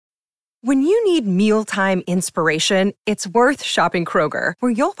When you need mealtime inspiration, it's worth shopping Kroger,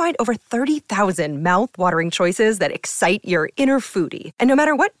 where you'll find over 30,000 mouth-watering choices that excite your inner foodie. And no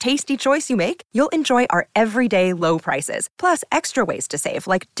matter what tasty choice you make, you'll enjoy our everyday low prices, plus extra ways to save,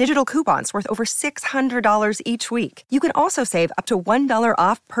 like digital coupons worth over $600 each week. You can also save up to $1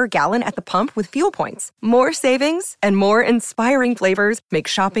 off per gallon at the pump with fuel points. More savings and more inspiring flavors make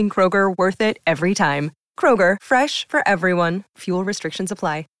shopping Kroger worth it every time. Kroger, fresh for everyone. Fuel restrictions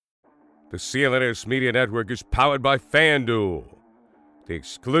apply. The CLNS Media Network is powered by FanDuel, the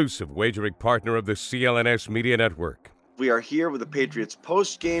exclusive wagering partner of the CLNS Media Network. We are here with the Patriots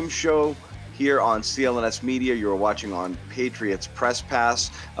post-game show here on CLNS Media. You're watching on Patriots Press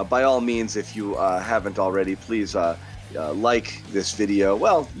Pass. By all means, if you haven't already, please like this video.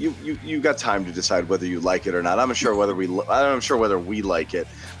 Well, you got time to decide whether you like it or not. I'm not sure whether we like it.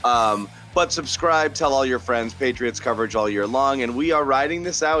 But subscribe, tell all your friends, Patriots coverage all year long, and we are riding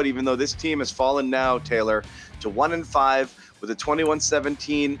this out, even though this team has fallen now, Taylor, to 1-5 with a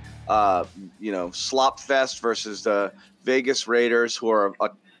 21-17, slop fest versus the Vegas Raiders, who are a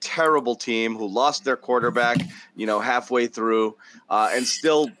terrible team, who lost their quarterback, halfway through, and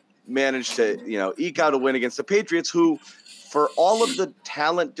still managed to, eke out a win against the Patriots, who, for all of the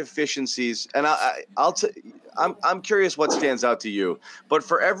talent deficiencies, and I'm curious what stands out to you, but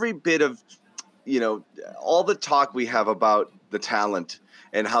for every bit of, all the talk we have about the talent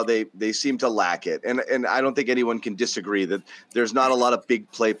and how they seem to lack it, and I don't think anyone can disagree that there's not a lot of big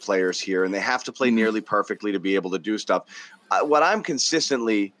play players here, and they have to play nearly perfectly to be able to do stuff. What I'm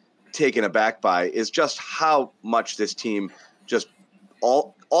consistently taken aback by is just how much this team just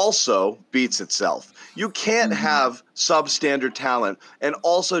also beats itself. You can't have substandard talent and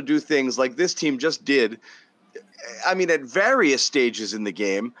also do things like this team just did. I mean, at various stages in the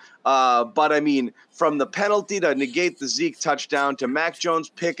game, but I mean, from the penalty to negate the Zeke touchdown to Mac Jones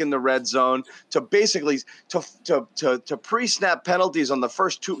pick in the red zone to basically to pre-snap penalties on the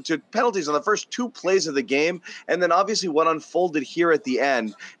first two plays of the game, and then obviously what unfolded here at the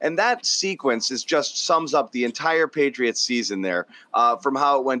end, and that sequence just sums up the entire Patriots season there, from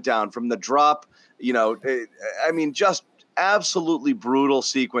how it went down, from the drop, just absolutely brutal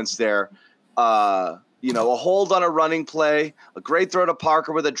sequence there. A hold on a running play, a great throw to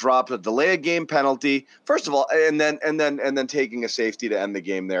Parker with a drop, a delay of game penalty. First of all, and then taking a safety to end the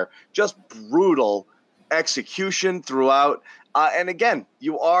game there. Just brutal execution throughout. And again,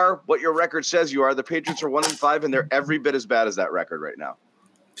 you are what your record says you are. The Patriots are 1-5, and they're every bit as bad as that record right now.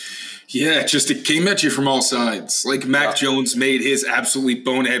 Yeah, it came at you from all sides. Like Mac Jones made his absolutely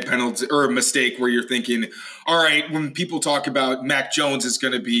bonehead penalty or mistake where you're thinking, all right, when people talk about Mac Jones is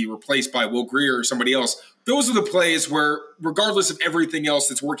going to be replaced by Will Grier or somebody else, those are the plays where, regardless of everything else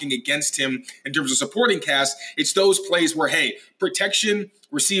that's working against him in terms of supporting cast, it's those plays where, hey, protection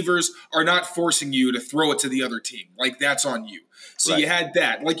receivers are not forcing you to throw it to the other team. Like, that's on you. So You had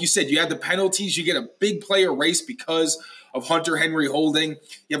that. Like you said, you had the penalties. You get a big play erased because of Hunter Henry holding.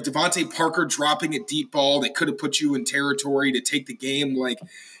 You have Devontae Parker dropping a deep ball that could have put you in territory to take the game. Like,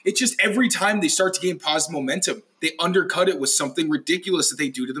 it's just every time they start to gain positive momentum, they undercut it with something ridiculous that they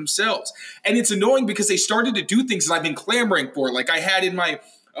do to themselves. And it's annoying because they started to do things that I've been clamoring for. Like I had in my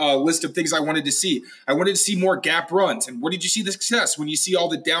list of things I wanted to see. I wanted to see more gap runs. And what did you see the success? When you see all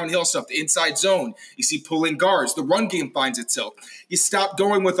the downhill stuff, the inside zone, you see pulling guards, the run game finds itself. You stop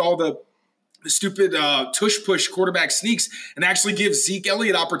going with all the stupid tush-push quarterback sneaks and actually give Zeke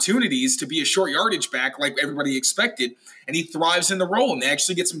Elliott opportunities to be a short yardage back like everybody expected, and he thrives in the role, and they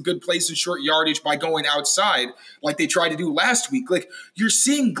actually get some good plays in short yardage by going outside like they tried to do last week. Like, you're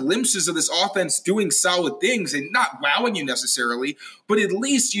seeing glimpses of this offense doing solid things and not wowing you necessarily, but at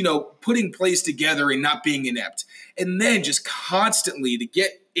least, putting plays together and not being inept. And then just constantly to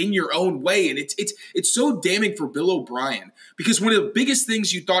get in your own way. And it's so damning for Bill O'Brien, because one of the biggest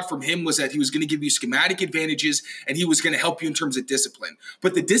things you thought from him was that he was going to give you schematic advantages and he was going to help you in terms of discipline.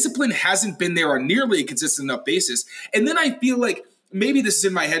 But the discipline hasn't been there on nearly a consistent enough basis. And then I feel like maybe this is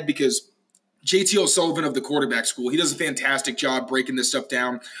in my head because JT O'Sullivan of the quarterback school, he does a fantastic job breaking this stuff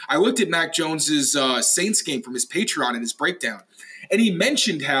down. I looked at Mac Jones's Saints game from his Patreon and his breakdown. And he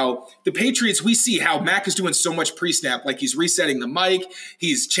mentioned how the Patriots, we see how Mac is doing so much pre-snap, like he's resetting the mic,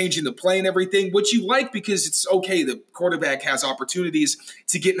 he's changing the play and everything, which you like because it's okay. The quarterback has opportunities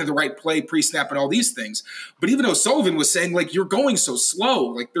to get into the right play, pre-snap, and all these things. But even O'Sullivan was saying, like, you're going so slow,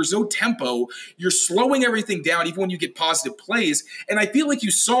 like there's no tempo. You're slowing everything down even when you get positive plays. And I feel like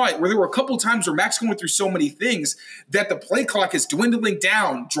you saw it where there were a couple of times where Mac's going through so many things that the play clock is dwindling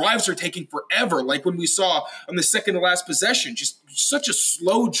down. Drives are taking forever, like when we saw on the second to last possession, just such a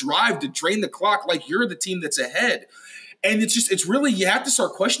slow drive to drain the clock like you're the team that's ahead. And it's really, you have to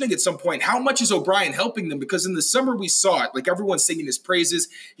start questioning at some point, how much is O'Brien helping them? Because in the summer we saw it, like everyone's singing his praises.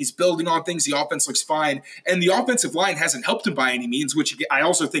 He's building on things. The offense looks fine. And the offensive line hasn't helped him by any means, which I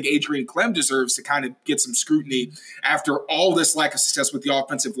also think Adrian Clem deserves to kind of get some scrutiny after all this lack of success with the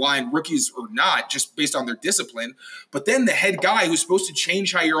offensive line, rookies or not, just based on their discipline. But then the head guy who's supposed to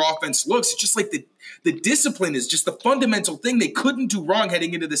change how your offense looks, it's just like the discipline is just the fundamental thing they couldn't do wrong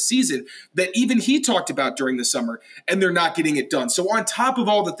heading into the season that even he talked about during the summer, and they're not getting it done. So on top of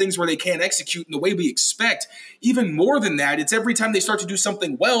all the things where they can't execute in the way we expect, even more than that, it's every time they start to do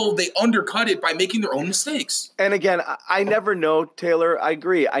something well, they undercut it by making their own mistakes. And again, I never know, Taylor, I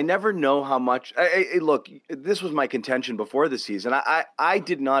agree. I never know how much look, this was my contention before the season. I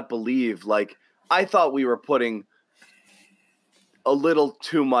did not believe, like, I thought we were putting a little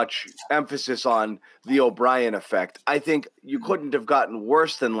too much emphasis on the O'Brien effect. I think you couldn't have gotten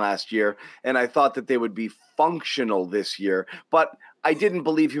worse than last year, and I thought that they would be functional this year. But I didn't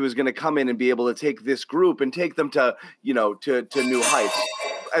believe he was going to come in and be able to take this group and take them to, to new heights.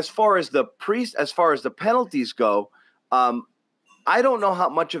 As far as the penalties go, I don't know how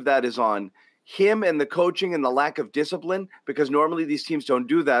much of that is on him and the coaching and the lack of discipline, because normally these teams don't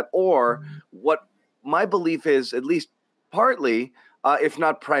do that, or what my belief is, at least partly, if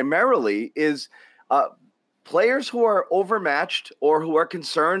not primarily, is players who are overmatched or who are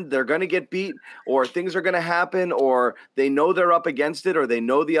concerned they're going to get beat or things are going to happen, or they know they're up against it, or they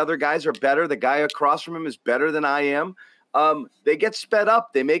know the other guys are better. The guy across from him is better than I am. They get sped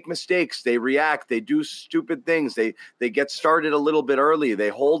up. They make mistakes. They react. They do stupid things. They get started a little bit early. They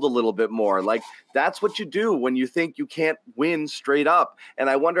hold a little bit more. Like, that's what you do when you think you can't win straight up. And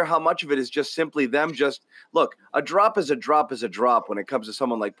I wonder how much of it is just simply them look, a drop is a drop is a drop when it comes to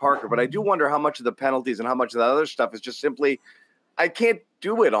someone like Parker. But I do wonder how much of the penalties and how much of that other stuff is just simply, I can't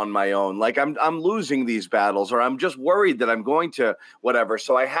do it on my own. Like, I'm losing these battles, or I'm just worried that I'm going to whatever.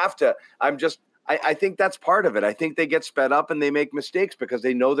 So I have to, I think that's part of it. I think they get sped up and they make mistakes because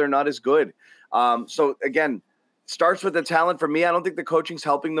they know they're not as good. So again, starts with the talent for me. I don't think the coaching's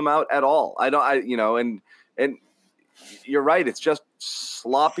helping them out at all. And you're right. It's just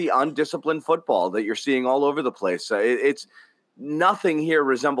sloppy, undisciplined football that you're seeing all over the place. It's nothing here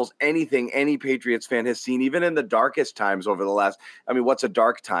resembles anything any Patriots fan has seen, even in the darkest times over the last, what's a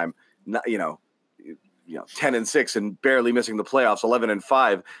dark time? 10-6 and barely missing the playoffs,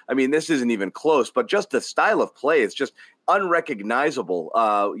 11-5. This isn't even close, but just the style of play, it's just unrecognizable.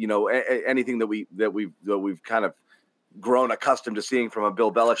 Anything that we've kind of grown accustomed to seeing from a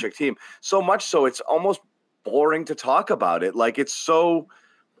Bill Belichick team. So much so it's almost boring to talk about it. Like, it's so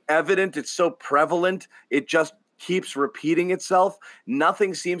evident, it's so prevalent. It just keeps repeating itself.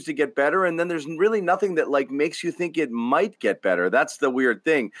 Nothing seems to get better, and then there's really nothing that makes you think it might get better. That's the weird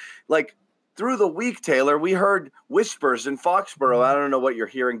thing. Like, through the week, Taylor, we heard whispers in Foxborough. I don't know what you're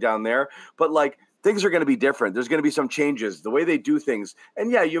hearing down there, but things are going to be different. There's going to be some changes, the way they do things.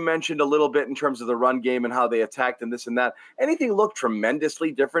 And yeah, you mentioned a little bit in terms of the run game and how they attacked and this and that. Anything look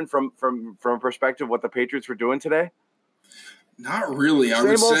tremendously different from a perspective of what the Patriots were doing today? Not really, I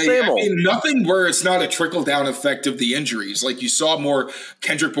would say. Nothing where it's not a trickle-down effect of the injuries. Like, you saw more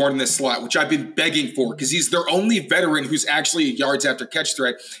Kendrick Bourne in this slot, which I've been begging for, because he's their only veteran who's actually a yards after catch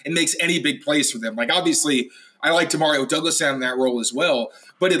threat and makes any big plays for them. Like, obviously, I like Demario Douglas in that role as well,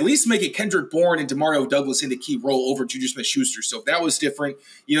 but at least make it Kendrick Bourne and Demario Douglas in the key role over Juju Smith-Schuster. So if that was different,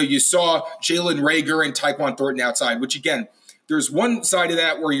 you saw Jalen Reagor and Tyquan Thornton outside, which, again, there's one side of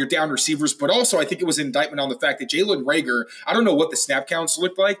that where you're down receivers, but also I think it was an indictment on the fact that Jalen Reagor, I don't know what the snap counts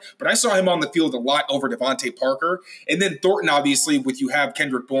looked like, but I saw him on the field a lot over Devontae Parker. And then Thornton, obviously, with you have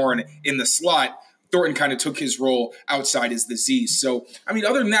Kendrick Bourne in the slot, Thornton kind of took his role outside as the Z. So,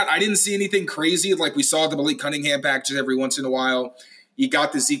 other than that, I didn't see anything crazy. Like, we saw the Malik Cunningham packages every once in a while. You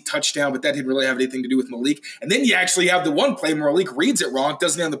got the Zeke touchdown, but that didn't really have anything to do with Malik. And then you actually have the one play where Malik reads it wrong,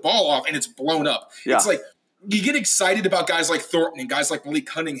 doesn't hand the ball off, and it's blown up. Yeah. It's like, you get excited about guys like Thornton and guys like Malik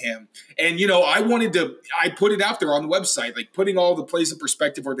Cunningham. And, I put it out there on the website, putting all the plays in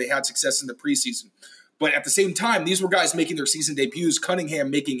perspective where they had success in the preseason. But at the same time, these were guys making their season debuts, Cunningham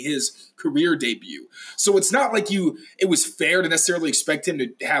making his career debut. So it's not like it was fair to necessarily expect him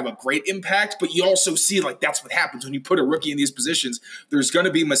to have a great impact, but you also see that's what happens when you put a rookie in these positions. There's going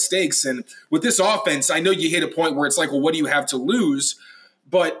to be mistakes. And with this offense, I know you hit a point where it's like, well, what do you have to lose?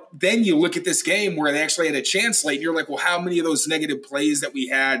 But then you look at this game where they actually had a chance late, and you're like, well, how many of those negative plays that we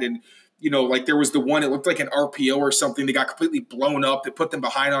had? And, there was the one, it looked like an RPO or something that got completely blown up that put them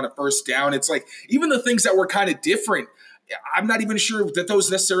behind on a first down. It's like, even the things that were kind of different, I'm not even sure that those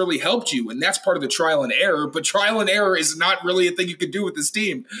necessarily helped you. And that's part of the trial and error. But trial and error is not really a thing you can do with this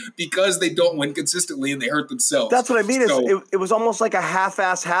team because they don't win consistently and they hurt themselves. That's what I mean. It was almost like a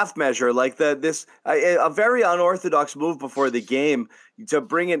half-ass half measure, like a very unorthodox move before the game to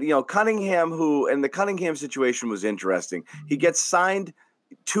bring in, Cunningham, and the Cunningham situation was interesting. He gets signed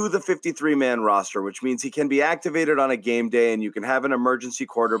to the 53-man roster, which means he can be activated on a game day and you can have an emergency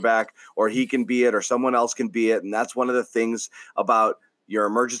quarterback, or he can be it or someone else can be it. And that's one of the things about your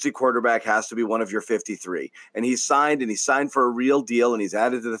emergency quarterback has to be one of your 53. And he's signed for a real deal and he's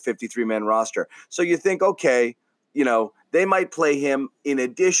added to the 53-man roster. So you think, okay, they might play him in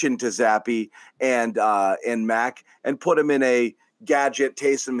addition to Zappe and Mac and put him in a gadget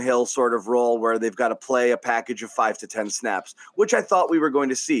Taysom Hill sort of role where they've got to play a package of 5 to 10 snaps, which I thought we were going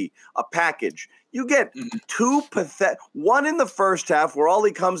to see. A package. You get one in the first half where all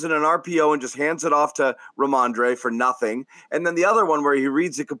he comes in an RPO and just hands it off to Ramondre for nothing, and then the other one where he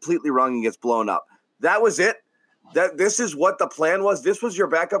reads it completely wrong and gets blown up. That was it. This is what the plan was. This was your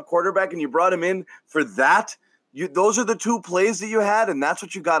backup quarterback, and you brought him in for that. Those are the two plays that you had, and that's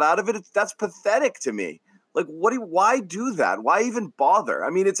what you got out of it. That's pathetic to me. Like, why do that? Why even bother? I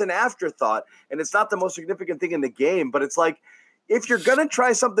mean, it's an afterthought, and it's not the most significant thing in the game, but it's like, if you're going to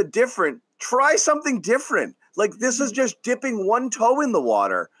try something different, try something different. Like, this is just dipping one toe in the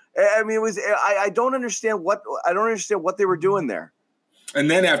water. I mean, I don't understand what they were doing there.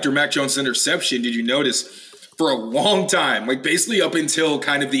 And then after Mac Jones' interception, did you notice for a long time, like basically up until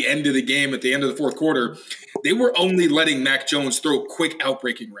kind of the end of the game at the end of the fourth quarter, they were only letting Mac Jones throw quick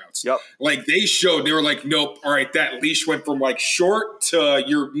outbreaking routes. Yep. Like they were like, nope, all right, that leash went from like short to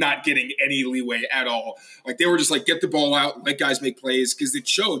you're not getting any leeway at all. Like they were just like, get the ball out, let guys make plays, because it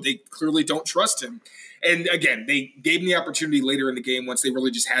showed they clearly don't trust him. And again, they gave him the opportunity later in the game once they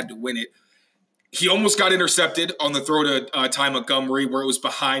really just had to win it. He almost got intercepted on the throw to Ty Montgomery where it was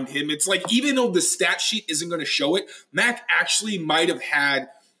behind him. It's like, even though the stat sheet isn't going to show it, Mac actually might have had,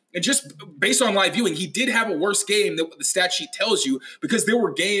 and just based on live viewing, he did have a worse game than what the stat sheet tells you, because there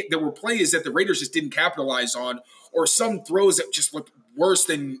were plays that the Raiders just didn't capitalize on, or some throws that just looked worse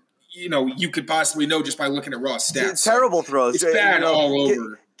than you could possibly know just by looking at raw stats. Terrible throws. It's bad all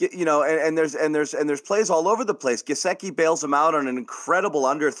over. And there's plays all over the place. Gesicki bails him out on an incredible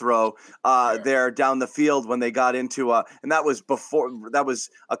underthrow there down the field when they got into and that was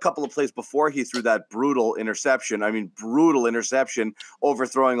a couple of plays before he threw that brutal interception. I mean, brutal interception,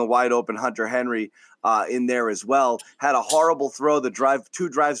 overthrowing a wide open Hunter Henry in there as well. Had a horrible throw two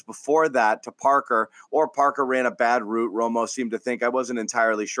drives before that to Parker, or Parker ran a bad route. Romo seemed to think. I wasn't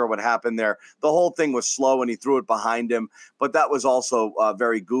entirely sure what happened there. The whole thing was slow and he threw it behind him, but that was also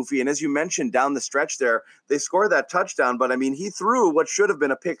very goofy. And as you mentioned, down the stretch there, they scored that touchdown, but I mean, he threw what should have been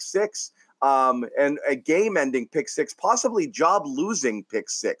a pick six. And a game-ending pick six, possibly job-losing pick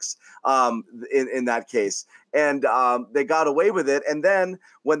six in that case. And they got away with it. And then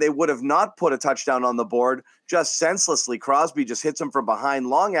when they would have not put a touchdown on the board, just senselessly, Crosby just hits him from behind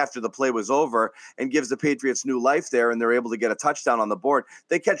long after the play was over and gives the Patriots new life there, and they're able to get a touchdown on the board.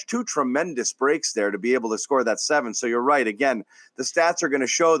 They catch two tremendous breaks there to be able to score that 7. So you're right. Again, the stats are going to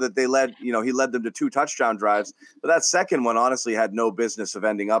show that he led them to 2 touchdown drives. But that second one honestly had no business of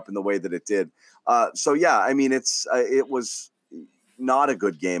ending up in the way that it did. So, yeah, I mean, it was not a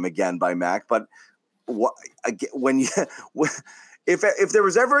good game again by Mac, but if there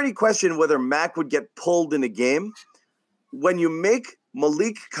was ever any question whether Mac would get pulled in a game, when you make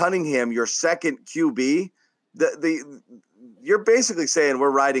Malik Cunningham your second QB, you're basically saying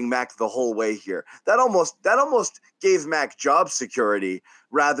we're riding Mac the whole way here. That almost gave Mac job security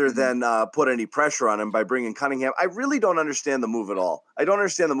rather than put any pressure on him by bringing Cunningham. I really don't understand the move at all.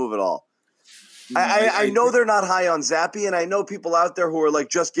 I know they're not high on Zappe, and I know people out there who are like,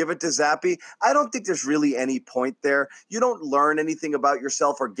 just give it to Zappe. I don't think there's really any point there. You don't learn anything about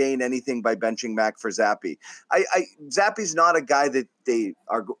yourself or gain anything by benching Mac for Zappe. Zappe's not a guy that they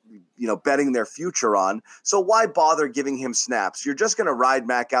are, betting their future on. So why bother giving him snaps? You're just going to ride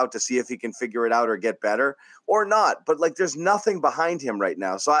Mac out to see if he can figure it out or get better or not. But there's nothing behind him right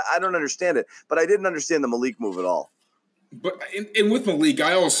now. So I don't understand it, but I didn't understand the Malik move at all. But and with Malik,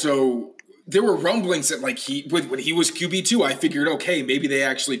 there were rumblings that when he was QB2, I figured, okay, maybe they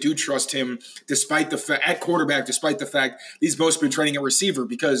actually do trust him at quarterback, despite the fact he's mostly been training at receiver,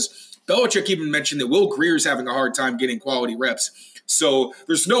 because Belichick even mentioned that Will Greer's having a hard time getting quality reps. So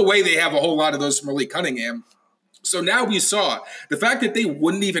there's no way they have a whole lot of those from Malik Cunningham. So now we saw the fact that they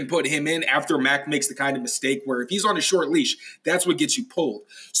wouldn't even put him in after Mac makes the kind of mistake where if he's on a short leash, that's what gets you pulled.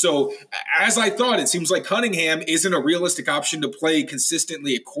 So as I thought, it seems like Cunningham isn't a realistic option to play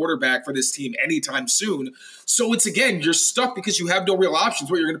consistently at quarterback for this team anytime soon. So it's, again, you're stuck because you have no real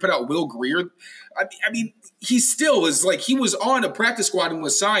options. Where you're going to put out Will Grier. I mean, he still is like, he was on a practice squad and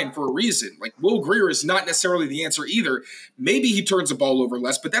was signed for a reason. Like, Will Grier is not necessarily the answer either. Maybe he turns the ball over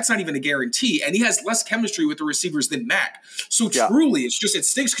less, but that's not even a guarantee. And he has less chemistry with the receivers than Mac. So truly, it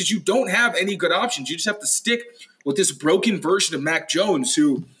stinks because you don't have any good options. You just have to stick with this broken version of Mac Jones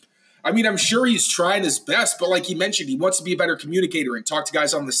who, I mean, I'm sure he's trying his best, but like he mentioned, he wants to be a better communicator and talk to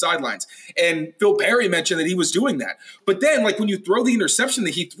guys on the sidelines. And Phil Perry mentioned that he was doing that. But then, like, when you throw the interception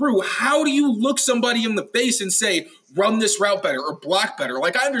that he threw, how do you look somebody in the face and say, run this route better or block better?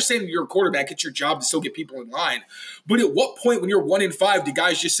 Like, I understand you're a quarterback, it's your job to still get people in line. But at what point when you're 1-5, do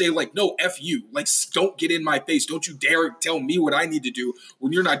guys just say, like, no, F you? Like, don't get in my face. Don't you dare tell me what I need to do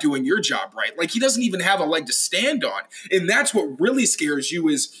when you're not doing your job right. Like, he doesn't even have a leg to stand on. And that's what really scares you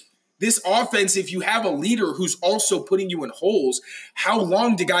is this offense, if you have a leader who's also putting you in holes, how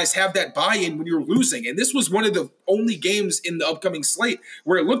long do guys have that buy-in when you're losing? And this was one of the only games in the upcoming slate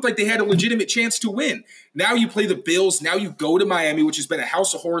where it looked like they had a legitimate chance to win. Now you play the Bills. Now you go to Miami, which has been a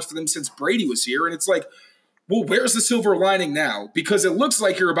house of horrors for them since Brady was here. And it's like, well, where's the silver lining now? Because it looks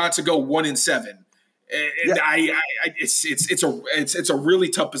like you're about to go 1-7. And it's a really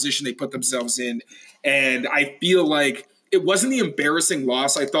tough position they put themselves in. And I feel like it wasn't the embarrassing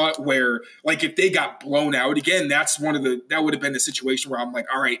loss, I thought, where, like, if they got blown out again, that would have been the situation where I'm like,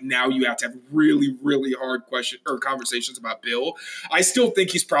 all right, now you have to have really, really hard conversations about Bill. I still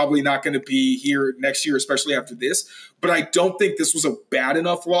think he's probably not going to be here next year, especially after this. But I don't think this was a bad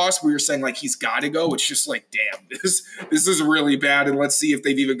enough loss where you're saying, like, he's got to go. It's just like, damn, this is really bad. And let's see if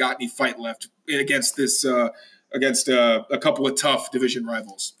they've even got any fight left against this against a couple of tough division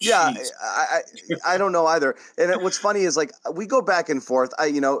rivals. Yeah, I don't know either. And what's funny is, like, we go back and forth.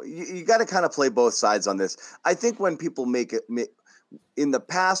 You got to kind of play both sides on this. I think when people in the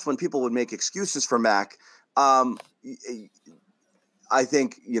past, when people would make excuses for Mac, I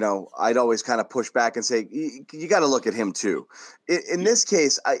think, I'd always kind of push back and say, you got to look at him too. In this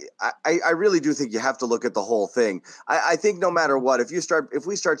case, I really do think you have to look at the whole thing. I think no matter what, if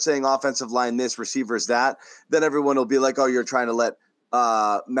we start saying offensive line this, receivers that, then everyone will be like, oh, you're trying to let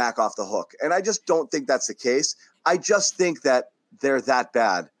Mac off the hook. And I just don't think that's the case. I just think that they're that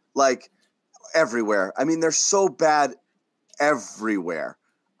bad, like, everywhere. I mean, they're so bad everywhere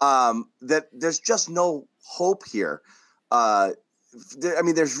that there's just no hope here.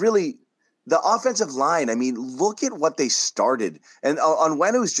 There's really the offensive line. I mean, look at what they started. And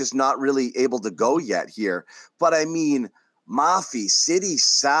Onwenu's just not really able to go yet here. But, I mean, Mafi, City,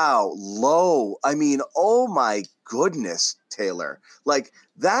 Sau, Lowe. I mean, oh, my goodness, Taylor. Like,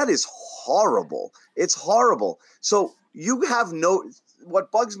 that is horrible. It's horrible. So you have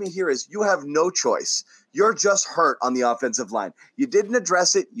what bugs me here is you have no choice. You're just hurt on the offensive line. You didn't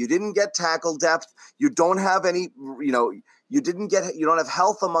address it. You didn't get tackle depth. You don't have any, you don't have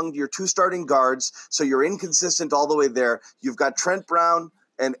health among your two starting guards, so you're inconsistent all the way there. You've got Trent Brown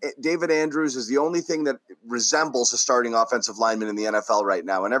and David Andrews is the only thing that resembles a starting offensive lineman in the NFL right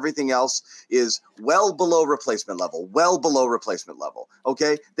now, and everything else is well below replacement level,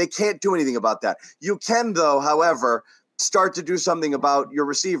 okay? They can't do anything about that. You can, though, however, start to do something about your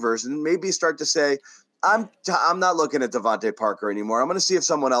receivers and maybe start to say, I'm not looking at Devontae Parker anymore. I'm going to see if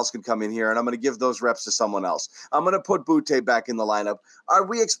someone else can come in here, and I'm going to give those reps to someone else. I'm going to put Butte back in the lineup. Are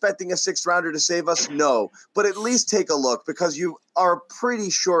we expecting a sixth-rounder to save us? No. But at least take a look, because you are pretty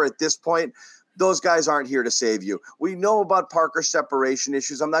sure at this point those guys aren't here to save you. We know about Parker's separation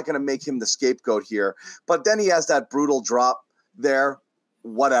issues. I'm not going to make him the scapegoat here. But then he has that brutal drop there.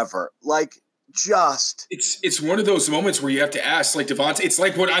 Whatever. Like, it's one of those moments where you have to ask, like, Devontae, it's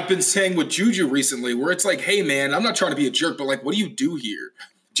like what I've been saying with Juju recently, where it's like, hey man, I'm not trying to be a jerk, but like, what do you do here?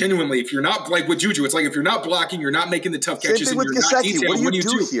 Genuinely, if you're not, like with Juju, it's like if you're not blocking, you're not making the tough catches, and you're not detailing, what do you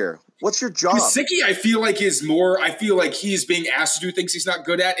do here? What's your job? Gesicki, I feel like he's being asked to do things he's not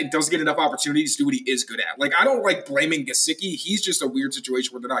good at and doesn't get enough opportunities to do what he is good at. Like, I don't like blaming Gesicki. He's just a weird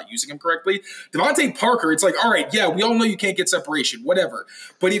situation where they're not using him correctly. Devontae Parker, it's like, all right, yeah, we all know you can't get separation, whatever.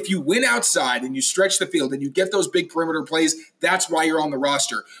 But if you win outside and you stretch the field and you get those big perimeter plays, that's why you're on the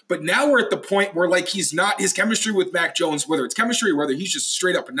roster. But now we're at the point where, like, he's not – his chemistry with Mac Jones, whether it's chemistry or whether he's just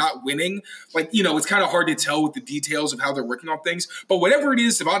straight up up and not winning. Like, it's kind of hard to tell with the details of how they're working on things. But whatever it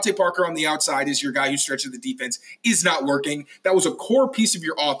is, Devontae Parker on the outside is your guy who stretches the defense, is not working. That was a core piece of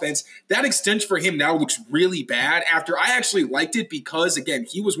your offense. That extension for him now looks really bad after I actually liked it because, again,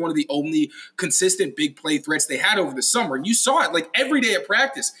 he was one of the only consistent big play threats they had over the summer. And you saw it like every day at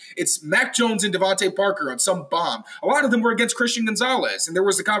practice. It's Mac Jones and Devontae Parker on some bomb. A lot of them were against Christian Gonzalez. And there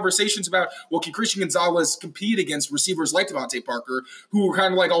was the conversations about, well, can Christian Gonzalez compete against receivers like Devontae Parker, who were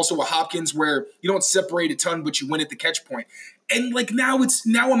kind of like also a Hopkins where you don't separate a ton, but you win at the catch point. And like now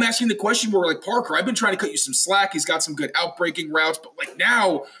I'm asking the question where like Parker, I've been trying to cut you some slack. He's got some good outbreaking routes, but like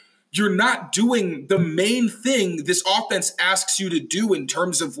now you're not doing the main thing this offense asks you to do in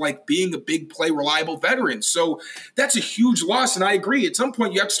terms of like being a big play, reliable veteran. So that's a huge loss. And I agree. At some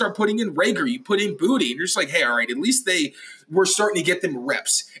point you have to start putting in Rager, you put in Booty, and you're just like, hey, all right, at least we're starting to get them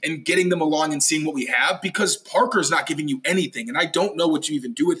reps and getting them along and seeing what we have because Parker's not giving you anything. And I don't know what you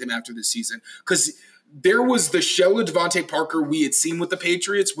even do with him after this season because there was the shell of Devontae Parker we had seen with the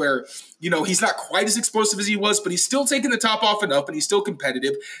Patriots where, he's not quite as explosive as he was, but he's still taking the top off and up and he's still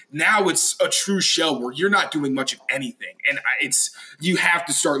competitive. Now it's a true shell where you're not doing much of anything. And you have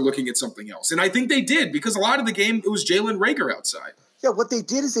to start looking at something else. And I think they did because a lot of the game, it was Jalen Rager outside. Yeah, what they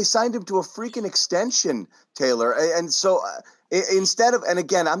did is they signed him to a freaking extension, Taylor. And so instead of, and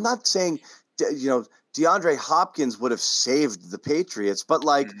again, I'm not saying, DeAndre Hopkins would have saved the Patriots, but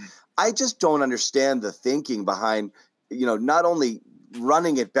like, I just don't understand the thinking behind, not only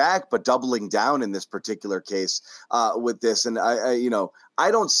running it back, but doubling down in this particular case with this. And I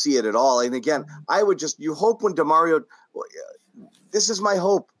don't see it at all. And again, you hope when this is my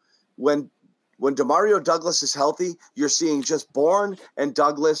hope when Demario Douglas is healthy, you're seeing just Bourne and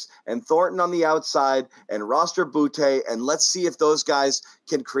Douglas and Thornton on the outside and Roster Butte. And let's see if those guys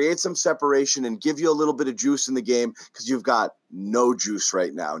can create some separation and give you a little bit of juice in the game because you've got no juice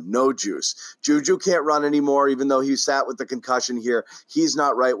right now. No juice. Juju can't run anymore, even though he sat with the concussion here. He's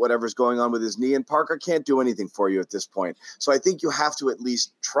not right, whatever's going on with his knee. And Parker can't do anything for you at this point. So I think you have to at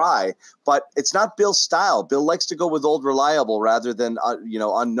least try. But it's not Bill's style. Bill likes to go with old reliable rather than,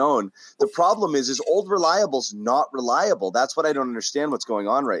 unknown. The problem is old reliable's not reliable. That's what I don't understand what's going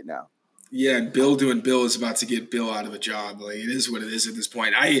on right now. Yeah, and Bill doing Bill is about to get Bill out of a job. Like, it is what it is at this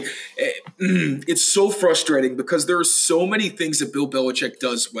point. It's so frustrating because there are so many things that Bill Belichick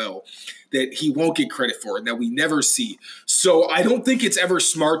does well that he won't get credit for and that we never see. So I don't think it's ever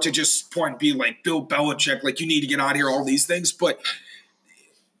smart to just point and be like, Bill Belichick, like, you need to get out of here, all these things. But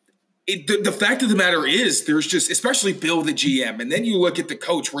the fact of the matter is there's just, especially Bill, the GM, and then you look at the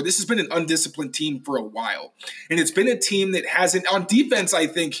coach where this has been an undisciplined team for a while. And it's been a team that hasn't, on defense, I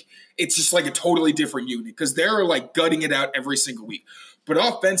think it's just like a totally different unit because they're like gutting it out every single week. But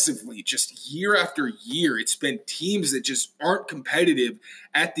offensively, just year after year, it's been teams that just aren't competitive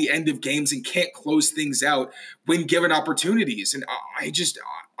at the end of games and can't close things out when given opportunities. And I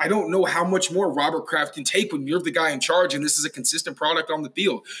don't know how much more Robert Kraft can take when you're the guy in charge and this is a consistent product on the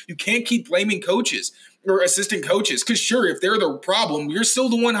field. You can't keep blaming coaches or assistant coaches because, sure, if they're the problem, you're still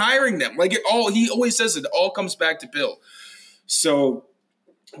the one hiring them. Like he always says it all comes back to Bill. So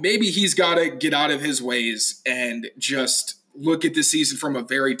maybe he's got to get out of his ways and just look at this season from a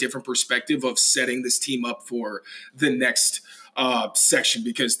very different perspective of setting this team up for the next section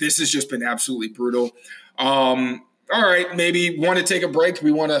because this has just been absolutely brutal. All right, maybe want to take a break.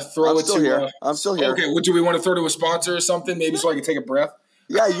 We want to throw it to I'm still here. Okay, do we want to throw to a sponsor or something? Maybe so I can take a breath?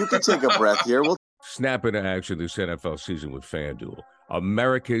 Yeah, you can take a breath here. Snap into action this NFL season with FanDuel,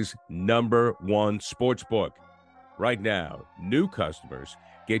 America's #1 sports book. Right now, new customers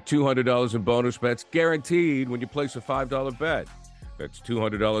get $200 in bonus bets guaranteed when you place a $5 bet. That's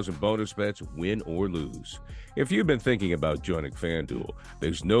 $200 in bonus bets, win or lose. If you've been thinking about joining FanDuel,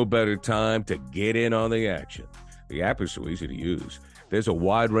 there's no better time to get in on the action. The app is so easy to use. There's a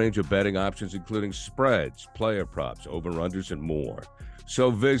wide range of betting options, including spreads, player props, over-unders, and more.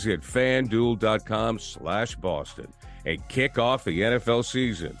 So visit FanDuel.com/Boston and kick off the NFL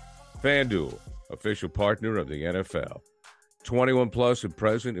season. FanDuel, official partner of the NFL. 21 plus and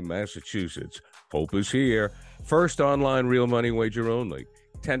present in Massachusetts. Hope is here. First online real money wager only.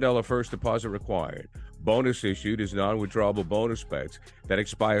 $10 first deposit required. Bonus issued is non-withdrawable bonus bets that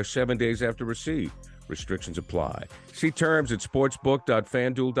expire 7 days after receipt. Restrictions apply. See terms at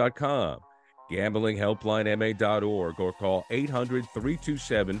sportsbook.fanduel.com. GamblingHelplineMA.org or call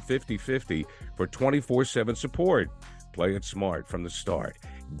 800-327-5050 for 24/7 support. Play it smart from the start.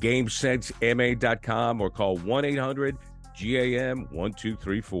 GameSenseMA.com or call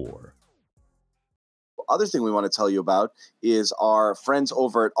 1-800-GAM-1234. Other thing we want to tell you about is our friends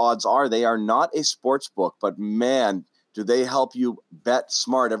over at Odds Are. They are not a sports book, but man, Do they help you bet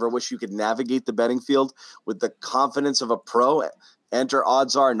smart? Ever wish you could navigate the betting field with the confidence of a pro? Enter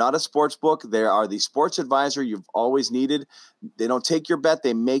Odds Are, not a sports book. They are the sports advisor you've always needed. They don't take your bet.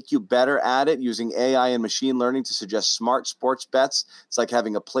 They make you better at it using AI and machine learning to suggest smart sports bets. It's like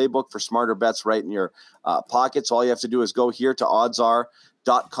having a playbook for smarter bets right in your pocket. So all you have to do is go here to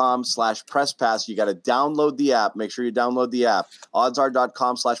oddsr.com/presspass. You got to download the app. Make sure you download the app.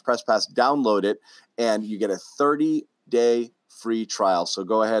 oddsr.com/presspass. Download it, and you get a 30-day free trial. So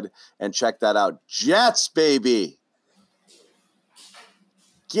go ahead and check that out. Jets, baby.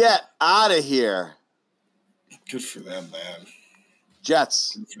 Get out of here. Good for them, man.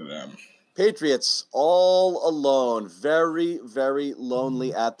 Jets. Good for them. Patriots all alone. Very, very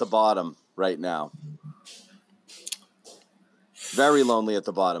lonely at the bottom right now. Very lonely at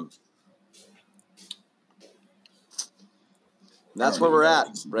the bottom. And that's where we're at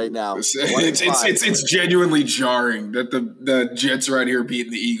right now. It's genuinely jarring that the Jets are out here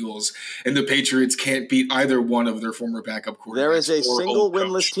beating the Eagles and the Patriots can't beat either one of their former backup quarterbacks. There is a single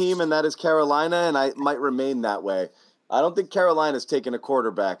winless team, and that is Carolina, and I might remain that way. I don't think Carolina's taken a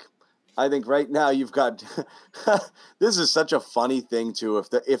quarterback. I think right now you've got this is such a funny thing too.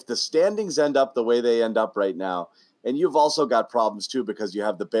 If the standings end up the way they end up right now, and you've also got problems too because you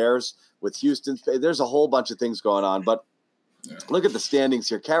have the Bears with Houston. There's a whole bunch of things going on, but look at the standings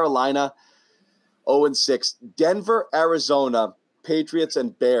here. Carolina, 0-6. Denver, Arizona, Patriots,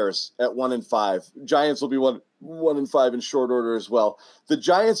 and Bears at 1-5. Giants will be 1-5 in short order as well. The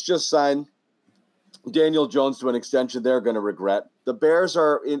Giants just signed Daniel Jones to an extension they're going to regret. The Bears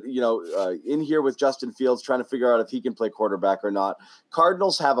are in here with Justin Fields trying to figure out if he can play quarterback or not.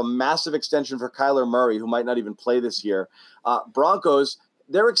 Cardinals have a massive extension for Kyler Murray, who might not even play this year. Broncos,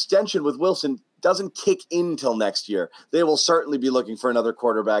 their extension with Wilson doesn't kick in till next year. They will certainly be looking for another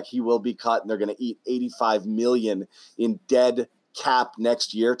quarterback. He will be cut, and they're going to eat $85 million in dead cap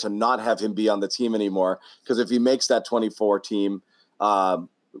next year to not have him be on the team anymore. Because if he makes that 24 team,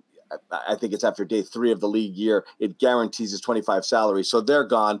 I think it's after day 3 of the league year, it guarantees his 25 salary. So they're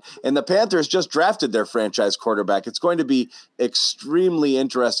gone. And the Panthers just drafted their franchise quarterback. It's going to be extremely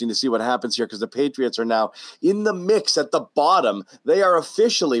interesting to see what happens here because the Patriots are now in the mix at the bottom. They are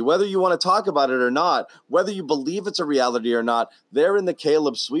officially, whether you want to talk about it or not, whether you believe it's a reality or not, they're in the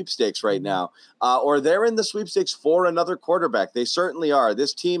Caleb sweepstakes right now. Or they're in the sweepstakes for another quarterback. They certainly are.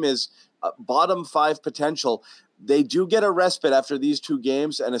 This team is bottom 5 potential. They do get a respite after these 2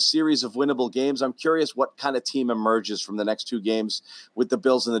 games and a series of winnable games. I'm curious what kind of team emerges from the next 2 games with the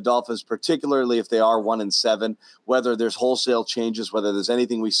Bills and the Dolphins, particularly if they are 1-7, whether there's wholesale changes, whether there's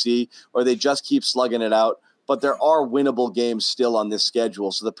anything we see, or they just keep slugging it out. But there are winnable games still on this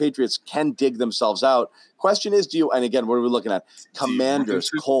schedule, so the Patriots can dig themselves out. Question is, and again, what are we looking at? Commanders,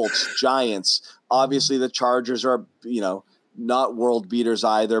 Colts, Giants. Obviously, the Chargers are, not world beaters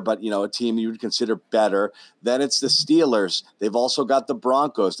either, but, a team you would consider better. Then it's the Steelers. They've also got the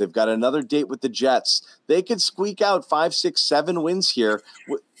Broncos. They've got another date with the Jets. They could squeak out 5, 6, 7 wins here.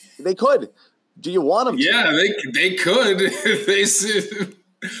 They could. Do you want them to? Yeah, they could.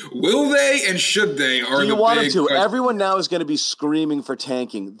 Will they and should they? Do you want them to? Everyone now is going to be screaming for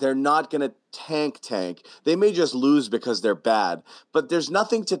tanking. They're not going to tank. They may just lose because they're bad, but there's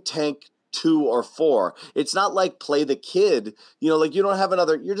nothing to tank 2 or 4. It's not like play the kid, you don't have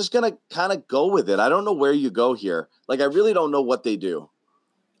another, you're just going to kind of go with it. I don't know where you go here. I really don't know what they do.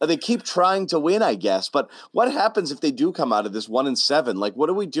 They keep trying to win, I guess, but what happens if they do come out of this 1-7? What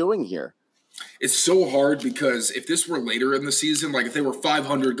are we doing here? It's so hard because if this were later in the season, if they were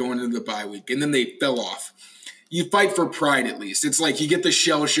 500 going into the bye week and then they fell off, you fight for pride at least. It's you get the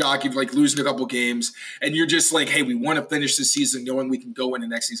shell shock of losing a couple games and you're just hey, we want to finish the season knowing we can go into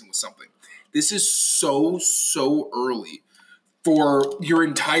next season with something. This is so early for your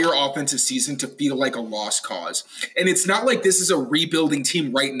entire offensive season to feel like a lost cause. And it's not like this is a rebuilding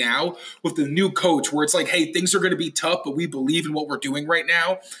team right now with the new coach where it's hey, things are going to be tough, but we believe in what we're doing right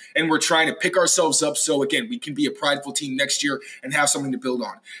now. And we're trying to pick ourselves up so, again, we can be a prideful team next year and have something to build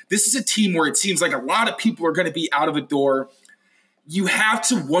on. This is a team where it seems like a lot of people are going to be out of the door. You have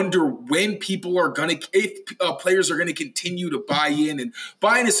to wonder when people are going to, if players are going to continue to buy in. And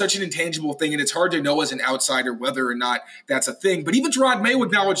buy-in is such an intangible thing, and it's hard to know as an outsider whether or not that's a thing. But even Gerard Mayo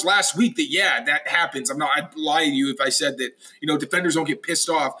acknowledged last week that, yeah, that happens. I'd lie to you if I said that, defenders don't get pissed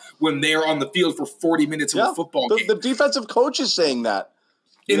off when they're on the field for 40 minutes of a football game. The defensive coach is saying that.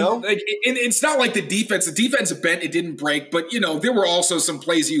 And it's not like the defensive bent, it didn't break, but, there were also some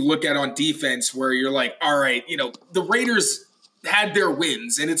plays you look at on defense where you're all right, the Raiders had their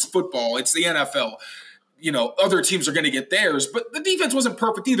wins, and it's football. It's the NFL. other teams are going to get theirs, but the defense wasn't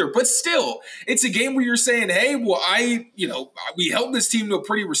perfect either. But still, it's a game where you're saying, hey, well, we held this team to a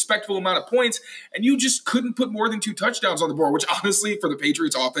pretty respectable amount of points, and you just couldn't put more than 2 touchdowns on the board, which honestly, for the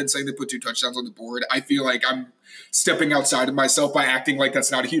Patriots offense, saying they put 2 touchdowns on the board, I feel like I'm stepping outside of myself by acting like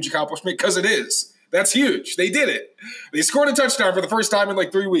that's not a huge accomplishment, because it is. That's huge. They did it. They scored a touchdown for the first time in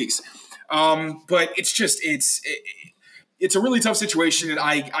like 3 weeks. But it's a really tough situation, and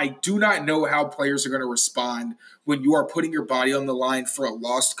I do not know how players are going to respond when you are putting your body on the line for a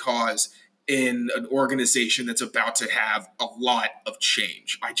lost cause in an organization that's about to have a lot of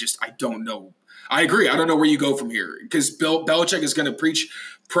change. I don't know. I agree. I don't know where you go from here, because Belichick is going to preach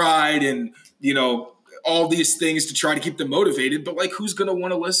pride and, all these things to try to keep them motivated. But like, who's going to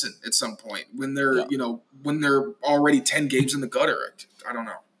want to listen at some point when they're, when they're already 10 games in the gutter? I don't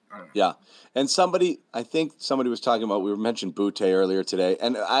know. Yeah. And I think somebody was talking about, we mentioned Butte earlier today,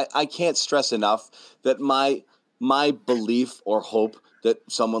 and I can't stress enough that my belief or hope that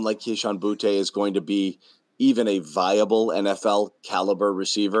someone like Keyshawn Butte is going to be even a viable NFL caliber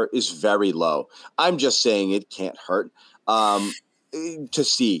receiver is very low. I'm just saying it can't hurt to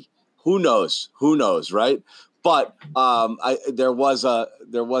see. Who knows, right? But there was a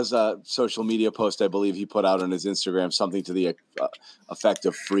social media post, I believe he put out on his Instagram, something to the effect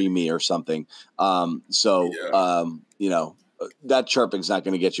of "free me" or something. That chirping's not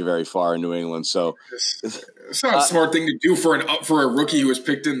going to get you very far in New England. So it's not a smart thing to do for a rookie who was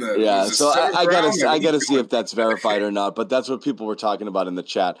picked in the I gotta see if that's verified or not. But that's what people were talking about in the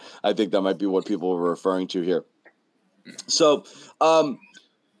chat. I think that might be what people were referring to here. So.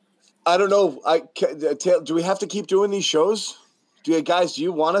 I don't know. Do we have to keep doing these shows? Do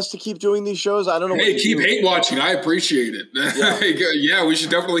you want us to keep doing these shows? I don't know. Hey, keep hate watching. I appreciate it. Yeah, we should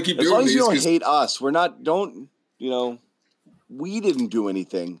definitely keep doing these. As long as you don't hate us, we're not. We didn't do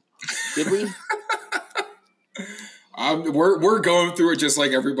anything, did we? We're going through it just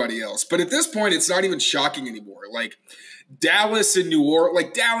like everybody else. But at this point, it's not even shocking anymore. Like Dallas and New Orleans.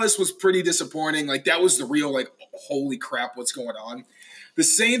 Like Dallas was pretty disappointing. Like that was the real holy crap, what's going on. The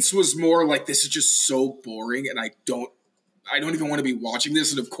Saints was more like, this is just so boring, and I don't even want to be watching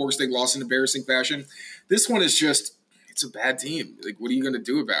this. And of course, they lost in embarrassing fashion. This one is just, it's a bad team. Like, what are you going to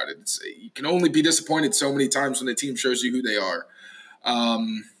do about it? You can only be disappointed so many times when the team shows you who they are.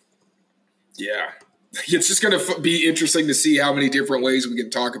 It's just going to be interesting to see how many different ways we can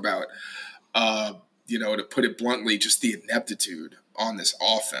talk about, to put it bluntly, just the ineptitude on this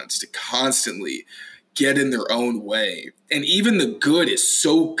offense to constantly get in their own way. And even the good is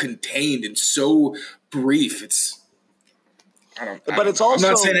so contained and so brief. I'm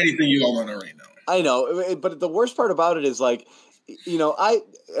not saying anything you all don't know right now. I know, but the worst part about it is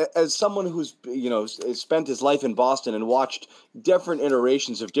as someone who's, spent his life in Boston and watched different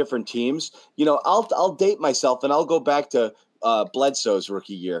iterations of different teams, I'll date myself and I'll go back to Bledsoe's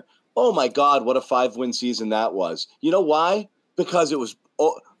rookie year. Oh my God, what a 5-win season that was. You know why? Because it was,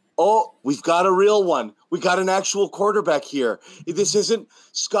 we've got a real one. We got an actual quarterback here. This isn't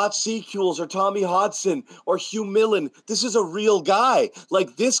Scott Sequels or Tommy Hodson or Hugh Millen. This is a real guy.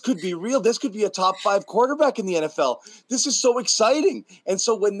 Like, this could be real. This could be a top 5 quarterback in the NFL. This is so exciting. And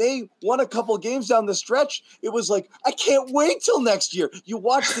so when they won a couple games down the stretch, it was like, I can't wait till next year. You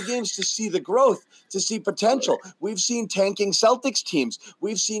watch the games to see the growth, to see potential. We've seen tanking Celtics teams.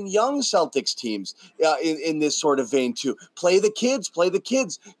 We've seen young Celtics teams in this sort of vein too. Play the kids.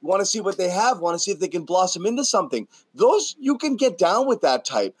 You want to see what they have. Want to see if they can blossom into something. Those, you can get down with that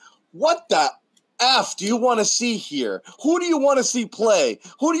type. What the F do you want to see here? Who do you want to see play?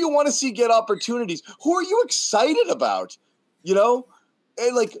 Who do you want to see get opportunities? Who are you excited about?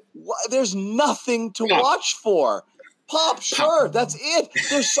 There's nothing to watch for. Pop, sure, that's it.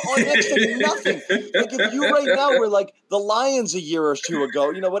 There's next to nothing. Like, if you right now were like the Lions a year or two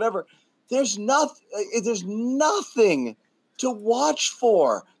ago, whatever, there's nothing to watch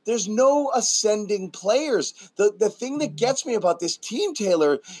for. There's no ascending players. The thing that gets me about this team,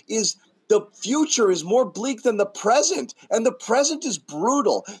 Taylor, is the future is more bleak than the present, and the present is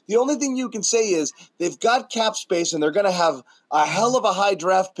brutal. The only thing you can say is they've got cap space, and they're going to have a hell of a high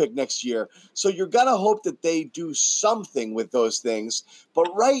draft pick next year. So you're going to hope that they do something with those things.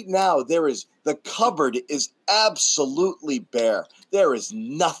 But right now, the cupboard is absolutely bare. There is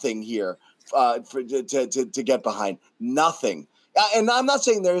nothing here to get behind. Nothing. And I'm not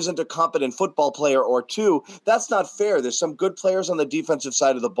saying there isn't a competent football player or two. That's not fair. There's some good players on the defensive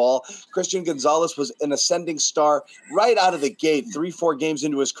side of the ball. Christian Gonzalez was an ascending star right out of the gate, 3-4 games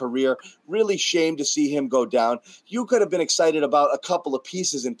into his career. Really shame to see him go down. You could have been excited about a couple of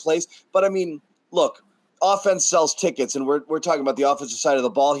pieces in place. But, I mean, look, offense sells tickets, and we're talking about the offensive side of the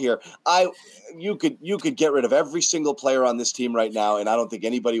ball here. You could get rid of every single player on this team right now, and I don't think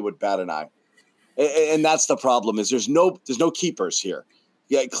anybody would bat an eye. And that's the problem, is there's no keepers here.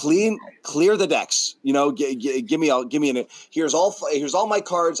 Yeah, clear the decks. Give me here's all my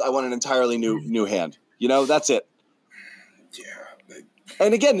cards. I want an entirely new hand. That's it. Yeah.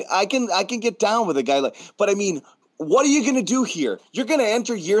 And again, I can get down with a guy but I mean, what are you going to do here? You're going to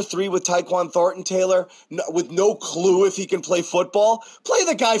enter year 3 with Tyquan Thornton Taylor with no clue if he can play football? Play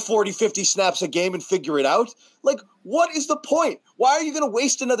the guy 40, 50 snaps a game and figure it out. What is the point? Why are you going to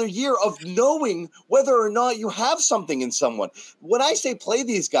waste another year of knowing whether or not you have something in someone? When I say play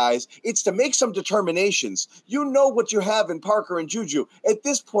these guys, it's to make some determinations. You know what you have in Parker and Juju. At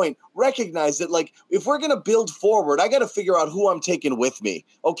this point, recognize that, if we're going to build forward, I got to figure out who I'm taking with me,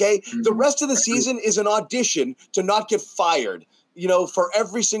 okay? Mm-hmm. The rest of the season is an audition to not get fired. For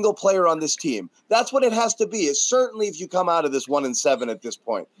every single player on this team. That's what it has to be. It's certainly if you come out of this 1-7 at this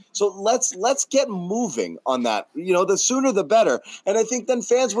point. So let's get moving on that. The sooner the better. And I think then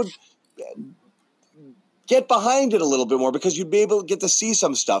fans would get behind it a little bit more, because you'd be able to get to see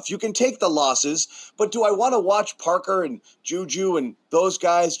some stuff. You can take the losses, but do I want to watch Parker and Juju and those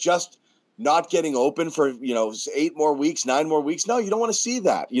guys just not getting open for, 8 more weeks, 9 more weeks? No, you don't want to see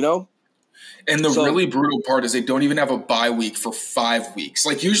that, And the really brutal part is they don't even have a bye week for 5 weeks.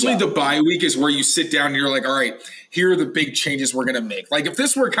 Usually the bye week is where you sit down and you're like, all right, here are the big changes we're going to make. If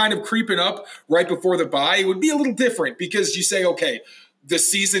this were kind of creeping up right before the bye, it would be a little different, because you say, okay, the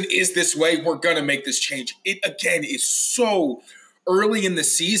season is this way. We're going to make this change. It, again, is so early in the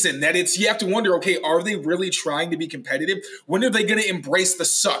season that you have to wonder, okay, are they really trying to be competitive? When are they going to embrace the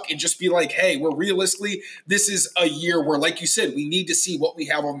suck and just be like, hey, this is a year where, like you said, we need to see what we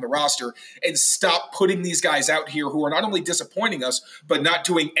have on the roster and stop putting these guys out here who are not only disappointing us, but not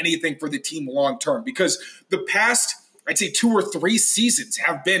doing anything for the team long term. Because the past, I'd say 2 or 3 seasons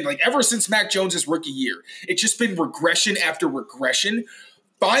have been, ever since Mac Jones' rookie year, it's just been regression after regression.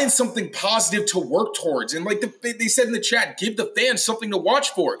 Find something positive to work towards. And they said in the chat, give the fans something to watch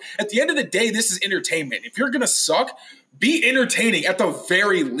for. At the end of the day, this is entertainment. If you're going to suck, be entertaining at the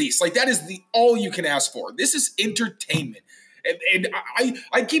very least. That is all you can ask for. This is entertainment. And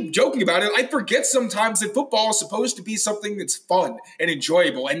I keep joking about it. I forget sometimes that football is supposed to be something that's fun and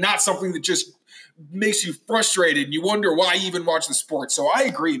enjoyable, and not something that just makes you frustrated and you wonder why you even watch the sport. So I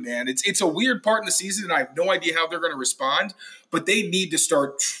agree, man. It's a weird part in the season, and I have no idea how they're going to respond, but they need to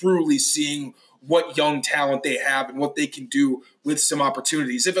start truly seeing what young talent they have and what they can do with some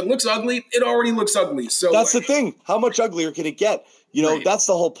opportunities. If it looks ugly, it already looks ugly. So that's the thing. How much uglier can it get? Right. That's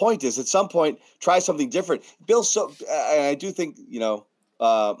the whole point, is at some point, try something different. Bill, so I do think,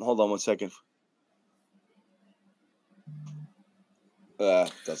 hold on one second.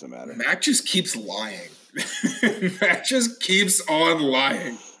 Doesn't matter. Mac just keeps lying. Mac just keeps on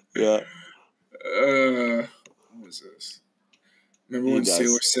lying. Yeah. What was this? Remember when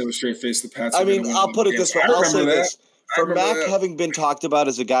Sailor Straight faced the Pats? I mean, I'll put it this way. I'll say this. For Mac having been talked about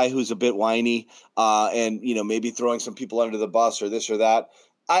as a guy who's a bit whiny, and maybe throwing some people under the bus or this or that,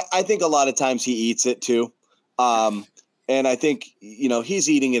 I think a lot of times he eats it too. And I think, he's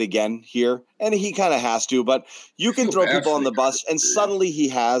eating it again here, and he kind of has to, but you can throw people on the bus, and subtly he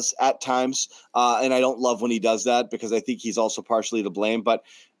has at times. And I don't love when he does that, because I think he's also partially to blame. But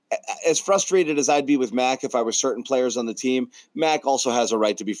as frustrated as I'd be with Mac if I were certain players on the team, Mac also has a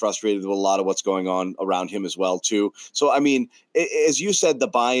right to be frustrated with a lot of what's going on around him as well, too. So, I mean, as you said, the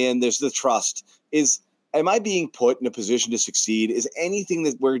buy-in, there's the trust. Am I being put in a position to succeed? Is anything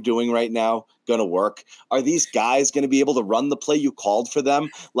that we're doing right now going to work? Are these guys going to be able to run the play you called for them?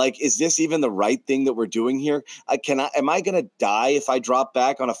 Is this even the right thing that we're doing here? Am I going to die if I drop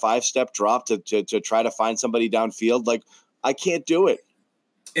back on a 5-step drop to try to find somebody downfield? I can't do it.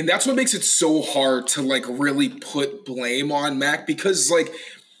 And that's what makes it so hard to really put blame on Mac, because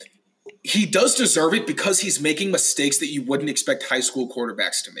he does deserve it, because he's making mistakes that you wouldn't expect high school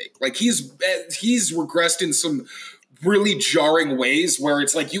quarterbacks to make. He's regressed in some really jarring ways where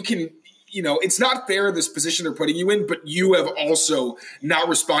it's you can, it's not fair, this position they're putting you in, but you have also not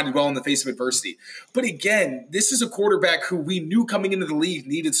responded well in the face of adversity. But again, this is a quarterback who we knew coming into the league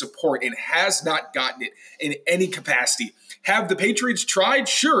needed support and has not gotten it in any capacity. Have the Patriots tried?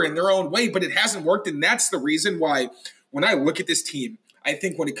 Sure, in their own way, but it hasn't worked. And that's the reason why when I look at this team, I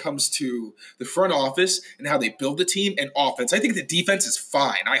think when it comes to the front office and how they build the team and offense, I think the defense is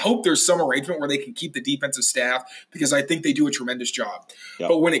fine. I hope there's some arrangement where they can keep the defensive staff, because I think they do a tremendous job. Yep.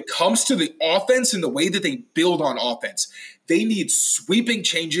 But when it comes to the offense and the way that they build on offense, they need sweeping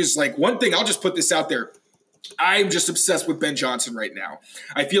changes. One thing, I'll just put this out there. I'm just obsessed with Ben Johnson right now.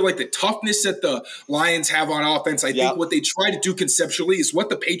 I feel like the toughness that the Lions have on offense, I think what they try to do conceptually is what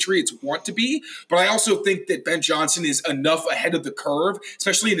the Patriots want to be. But I also think that Ben Johnson is enough ahead of the curve,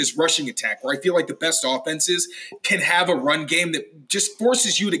 especially in his rushing attack, where I feel like the best offenses can have a run game that just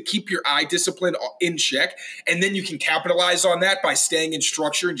forces you to keep your eye discipline in check. And then you can capitalize on that by staying in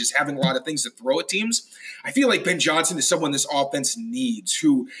structure and just having a lot of things to throw at teams. I feel like Ben Johnson is someone this offense needs,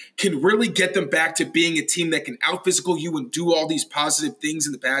 who can really get them back to being a team that can out-physical you and do all these positive things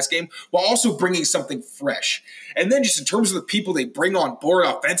in the pass game while also bringing something fresh. And then just in terms of the people they bring on board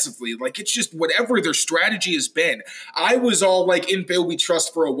offensively, like it's just whatever their strategy has been. I was all like in Bill we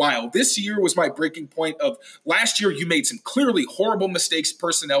trust for a while. This year was my breaking point of last year you made some clearly horrible mistakes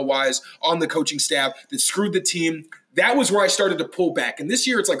personnel-wise on the coaching staff that screwed the team. That was where I started to pull back. And this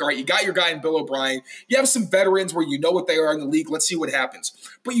year, it's like, all right, you got your guy in Bill O'Brien. You have some veterans where you know what they are in the league. Let's see what happens.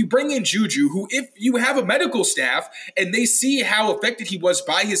 But you bring in Juju, who if you have a medical staff and they see how affected he was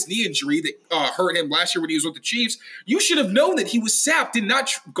by his knee injury that hurt him last year when he was with the Chiefs, you should have known that he was sapped and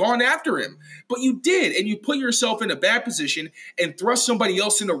not gone after him. But you did, and you put yourself in a bad position and thrust somebody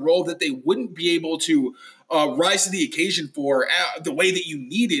else in a role that they wouldn't be able to rise to the occasion for the way that you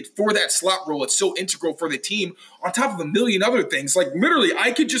needed for that slot role. It's so integral for the team on top of a million other things. Like literally,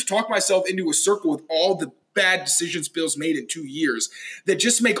 I could just talk myself into a circle with all the bad decisions Bill's made in 2 years that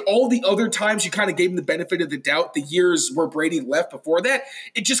just make all the other times you kind of gave him the benefit of the doubt, the years where Brady left before that,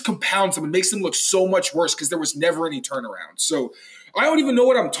 it just compounds them and makes them look so much worse because there was never any turnaround. So I don't even know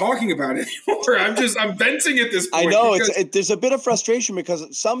what I'm talking about anymore. I'm venting at this point. I know there's a bit of frustration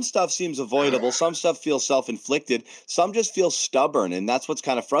because some stuff seems avoidable. Some stuff feels self-inflicted. Some just feel stubborn. And that's what's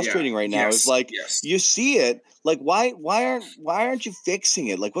kind of frustrating right now is like, you see it, like, why aren't you fixing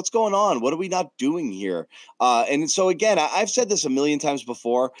it? Like, what's going on? What are we not doing here? And so again, I've said this a million times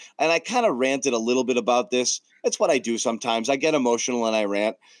before, and I kind of ranted a little bit about this. It's what I do sometimes. I get emotional and I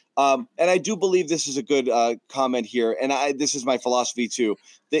rant. And I do believe this is a good comment here, and this is my philosophy too.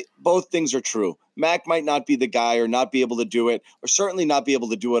 That both things are true. Mac might not be the guy or not be able to do it, or certainly not be able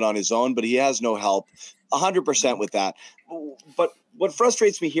to do it on his own, but he has no help. 100% with that. But what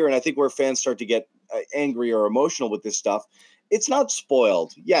frustrates me here, and I think where fans start to get angry or emotional with this stuff, it's not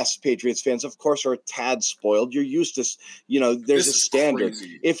spoiled. Yes, Patriots fans, of course, are a tad spoiled. You're used to, there's a standard.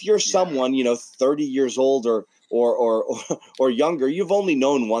 Crazy. If you're someone, 30 years old or younger, you've only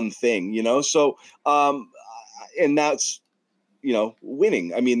known one thing, So, and that's,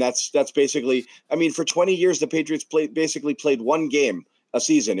 winning. I mean, that's basically, for 20 years, the Patriots basically played one game a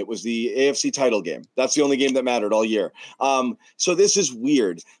season. It was the AFC title game. That's the only game that mattered all year. So this is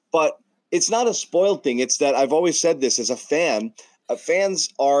weird, but it's not a spoiled thing. It's that I've always said this as a fan. Fans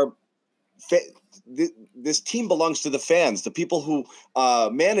are this team belongs to the fans. The people who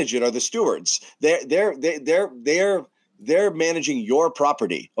manage it are the stewards. They're managing your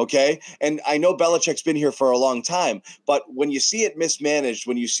property, okay? And I know Belichick's been here for a long time, but when you see it mismanaged,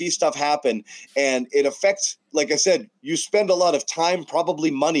 when you see stuff happen and it affects, like I said, you spend a lot of time,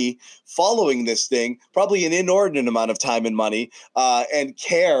 probably money, following this thing, probably an inordinate amount of time and money, and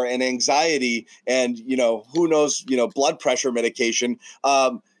care and anxiety and, who knows, blood pressure medication,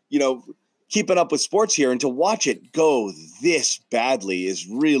 keeping up with sports here, and to watch it go this badly is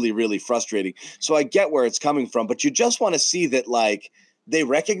really, really frustrating. So I get where it's coming from, but you just want to see that, like, they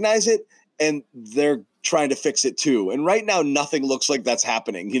recognize it and they're trying to fix it too. And right now, nothing looks like that's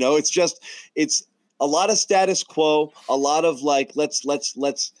happening. It's a lot of status quo, a lot of like, let's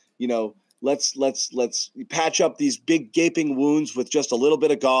patch up these big gaping wounds with just a little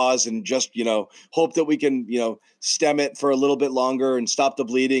bit of gauze and just, hope that we can, stem it for a little bit longer and stop the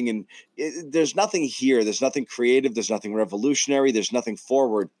bleeding. And there's nothing here. There's nothing creative. There's nothing revolutionary. There's nothing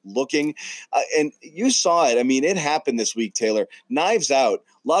forward looking. And you saw it. I mean, it happened this week, Taylor. Knives Out.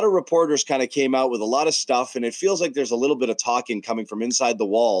 A lot of reporters kind of came out with a lot of stuff, and it feels like there's a little bit of talking coming from inside the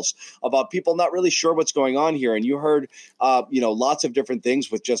walls about people not really sure what's going on here. And you heard, lots of different things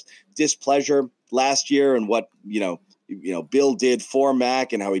with just displeasure last year and what, Bill did for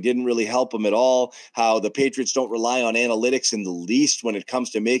Mac and how he didn't really help him at all, how the Patriots don't rely on analytics in the least when it comes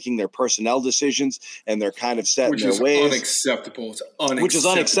to making their personnel decisions, and they're kind of set in their ways. Unacceptable. It's unacceptable. Which is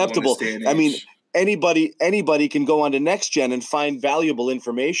unacceptable. I mean, anybody can go on to Next Gen and find valuable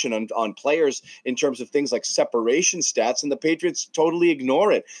information on players in terms of things like separation stats, and the Patriots totally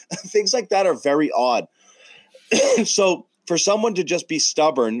ignore it. Things like that are very odd. So for someone to just be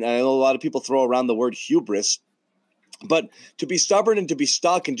stubborn, and I know a lot of people throw around the word hubris, but to be stubborn and to be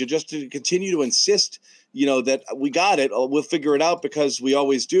stuck and to continue to insist, that we got it, we'll figure it out because we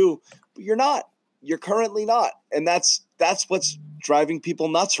always do. But you're not. You're currently not. And that's what's driving people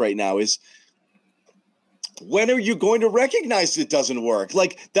nuts right now is when are you going to recognize it doesn't work?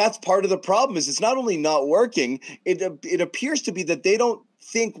 Like, that's part of the problem. Is it's not only not working, it appears to be that they don't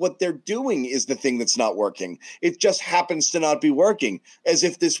think what they're doing is the thing that's not working. It just happens to not be working, as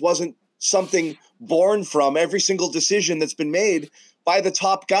if this wasn't something born from every single decision that's been made by the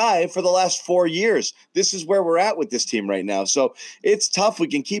top guy for the last 4 years. This is where we're at with this team right now. So it's tough. We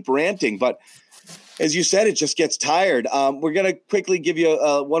can keep ranting, but as you said, it just gets tired. We're going to quickly give you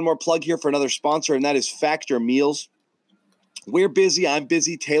one more plug here for another sponsor, and that is Factor Meals. We're busy. I'm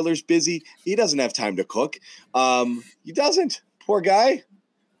busy. Taylor's busy. He doesn't have time to cook. He doesn't. Poor guy.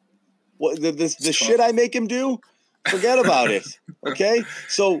 What the shit I make him do? Forget about it. Okay,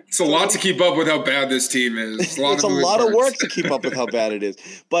 so it's a lot to keep up with how bad this team is. It's a lot of work to keep up with how bad it is.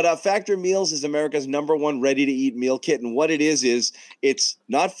 But Factor Meals is America's #1 ready-to-eat meal kit, and what it is it's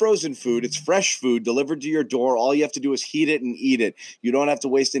not frozen food; it's fresh food delivered to your door. All you have to do is heat it and eat it. You don't have to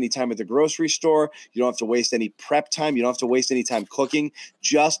waste any time at the grocery store. You don't have to waste any prep time. You don't have to waste any time cooking.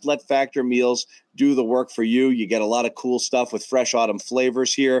 Just let Factor Meals do the work for you. You get a lot of cool stuff with fresh autumn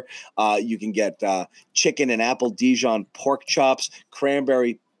flavors here. You can get chicken and apple Dijon pork chops,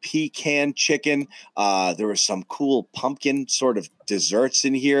 cranberry pecan chicken. There are some cool pumpkin sort of desserts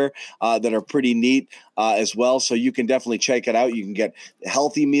in here that are pretty neat as well. So you can definitely check it out. You can get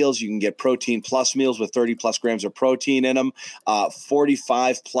healthy meals. You can get protein plus meals with 30 plus grams of protein in them,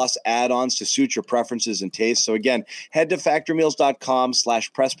 45 plus add-ons to suit your preferences and tastes. So again, head to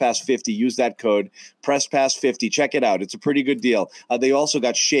factormeals.com/presspass50. Use that code presspass50. Check it out. It's a pretty good deal. They also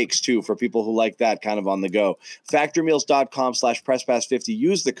got shakes too for people who like that kind of on the go. Factormeals.com/presspass50.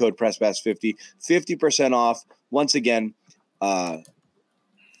 Use the code presspass50, 50% off. Once again,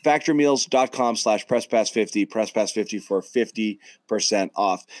 factormeals.com/presspass50, presspass50 for 50%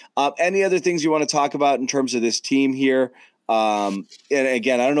 off. Any other things you want to talk about in terms of this team here? And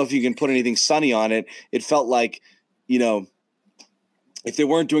again, I don't know if you can put anything sunny on it. It felt like, if they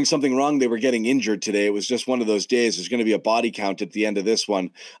weren't doing something wrong, they were getting injured today. It was just one of those days. There's going to be a body count at the end of this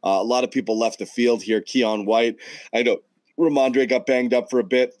one. A lot of people left the field here. Keon White, I know Ramondre got banged up for a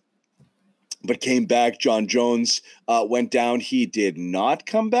bit, but came back. John Jones went down. He did not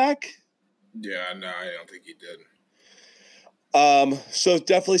come back. Yeah, no, I don't think he did. So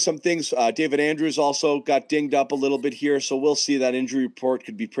definitely some things. David Andrews also got dinged up a little bit here. So we'll see. That injury report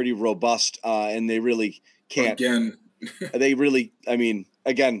could be pretty robust. And they really can't. Again.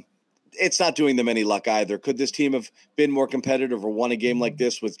 Again, it's not doing them any luck either. Could this team have been more competitive or won a game like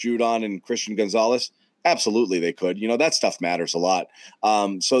this with Judon and Christian Gonzalez? Absolutely, they could. That stuff matters a lot.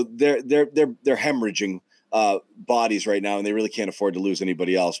 So they're hemorrhaging bodies right now, and they really can't afford to lose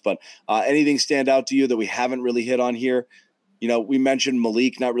anybody else. But anything stand out to you that we haven't really hit on here? We mentioned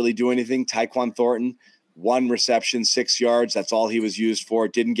Malik not really doing anything. Tyquan Thornton, 1 reception, 6 yards. That's all he was used for.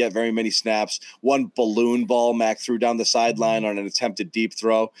 Didn't get very many snaps. 1 balloon ball Mac threw down the sideline on an attempted deep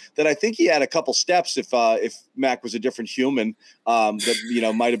throw that I think he had a couple steps if Mac was a different human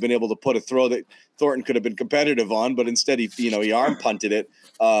that might have been able to put a throw that Thornton could have been competitive on, but instead he arm punted it,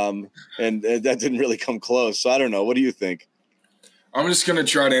 and that didn't really come close. So I don't know. What do you think? I'm just going to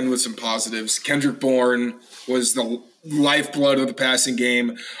try to end with some positives. Kendrick Bourne was the lifeblood of the passing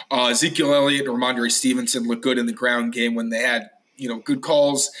game. Ezekiel Elliott and Ramondre Stevenson looked good in the ground game when they had, good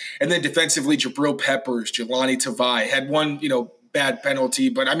calls. And then defensively, Jabril Peppers, Jelani Tavai had one, bad penalty.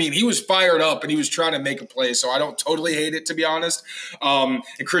 But, he was fired up and he was trying to make a play. So I don't totally hate it, to be honest. And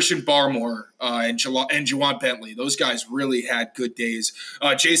Christian Barmore and Juwan Bentley, those guys really had good days.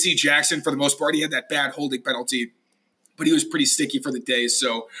 J.C. Jackson, for the most part, he had that bad holding penalty, but he was pretty sticky for the day.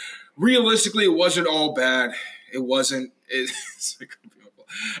 So realistically, it wasn't all bad. It wasn't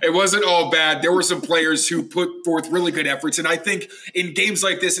all bad. There were some players who put forth really good efforts. And I think in games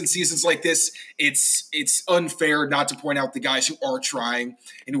like this and seasons like this, it's unfair not to point out the guys who are trying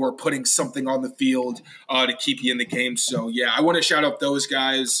and who are putting something on the field to keep you in the game. So, yeah, I want to shout out those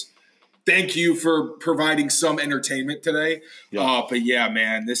guys. Thank you for providing some entertainment today. Yeah. But yeah,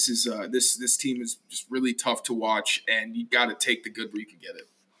 man, this is this team is just really tough to watch, and you got to take the good where you can get it.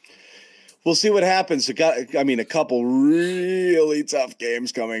 We'll see what happens. A couple really tough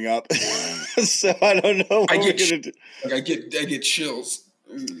games coming up. So I don't know what we're gonna do. I get chills.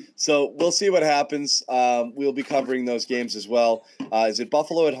 So we'll see what happens. We'll be covering those games as well. Is it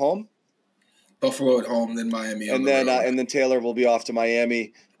Buffalo at home? Buffalo at home, then Miami. And then Taylor will be off to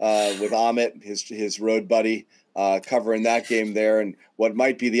Miami with Amit, his road buddy, covering that game there, and what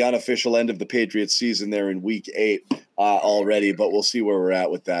might be the unofficial end of the Patriots season there in Week 8 already. But we'll see where we're at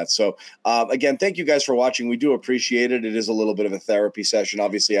with that. So again, thank you guys for watching. We do appreciate it. It is a little bit of a therapy session,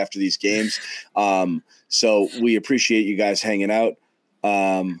 obviously, after these games. So we appreciate you guys hanging out.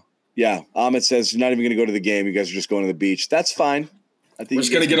 Yeah, Ahmed says you're not even going to go to the game. You guys are just going to the beach. That's fine. I think we're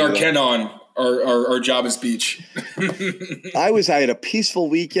just going to get our Ken on. Our job is beach. I had a peaceful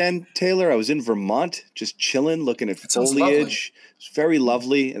weekend, Taylor. I was in Vermont, just chilling, looking at foliage. It's very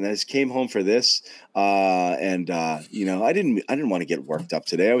lovely. And I just came home for this. I didn't want to get worked up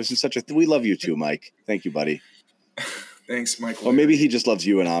today. I was in we love you too, Mike. Thank you, buddy. Thanks, Mike. Or maybe he just loves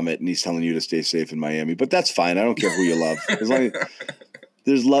you and Amit, and he's telling you to stay safe in Miami. But that's fine. I don't care who you love. As long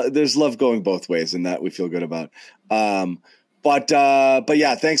as there's love going both ways, and that we feel good about. But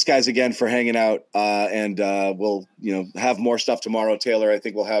yeah, thanks guys again for hanging out. And we'll have more stuff tomorrow, Taylor. I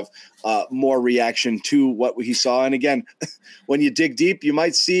think we'll have more reaction to what he saw. And again, when you dig deep, you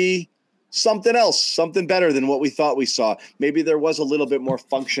might see something else, something better than what we thought we saw. Maybe there was a little bit more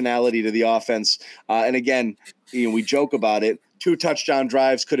functionality to the offense. And again, we joke about it. 2 touchdown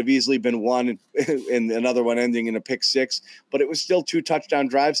drives could have easily been one and another one ending in a pick 6, but it was still 2 touchdown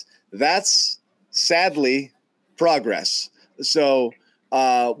drives. That's sadly progress. So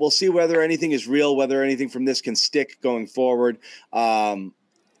we'll see whether anything is real, whether anything from this can stick going forward.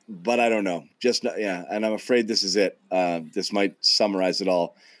 But I don't know. And I'm afraid this is it. This might summarize it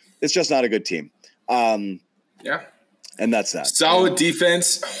all. It's just not a good team. Yeah. And that's that. Solid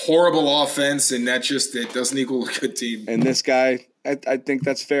defense, horrible offense, and it doesn't equal a good team. And this guy, I think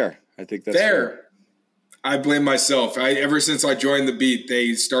that's fair. I think that's fair. I blame myself. Ever since I joined the beat,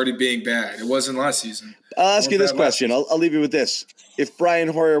 they started being bad. It wasn't last season. I'll ask you this question. I'll leave you with this. If Brian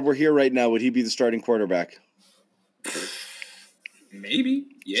Hoyer were here right now, would he be the starting quarterback? Maybe.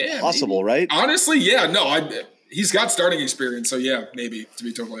 Yeah. It's possible, maybe. Right? Honestly, yeah. No, he's got starting experience, so yeah, maybe, to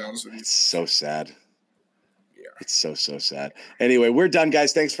be totally honest with you. It's so sad. It's so sad. Anyway, we're done,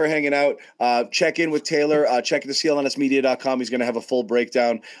 guys. Thanks for hanging out. Check in with Taylor. Check into clnsmedia.com. He's going to have a full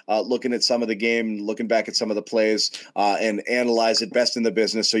breakdown, looking at some of the game, looking back at some of the plays, and analyze it. Best in the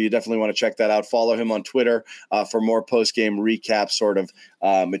business. So you definitely want to check that out. Follow him on Twitter for more post-game recap sort of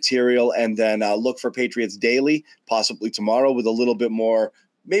material. And then look for Patriots Daily, possibly tomorrow with a little bit more,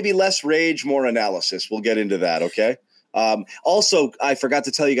 maybe less rage, more analysis. We'll get into that, okay? Also, I forgot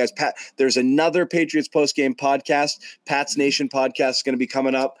to tell you guys, Pat, there's another Patriots post-game podcast. Pat's Nation podcast is going to be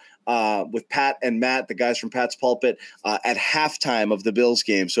coming up with Pat and Matt, the guys from Pat's Pulpit, at halftime of the Bills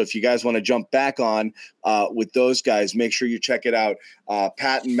game. So if you guys want to jump back on with those guys, make sure you check it out.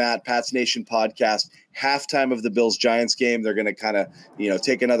 Pat and Matt, Pat's Nation podcast, halftime of the Bills-Giants game. They're going to kind of,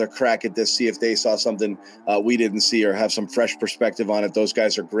 take another crack at this, see if they saw something we didn't see or have some fresh perspective on it. Those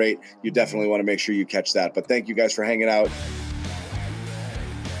guys are great. You definitely want to make sure you catch that. But thank you guys for hanging out.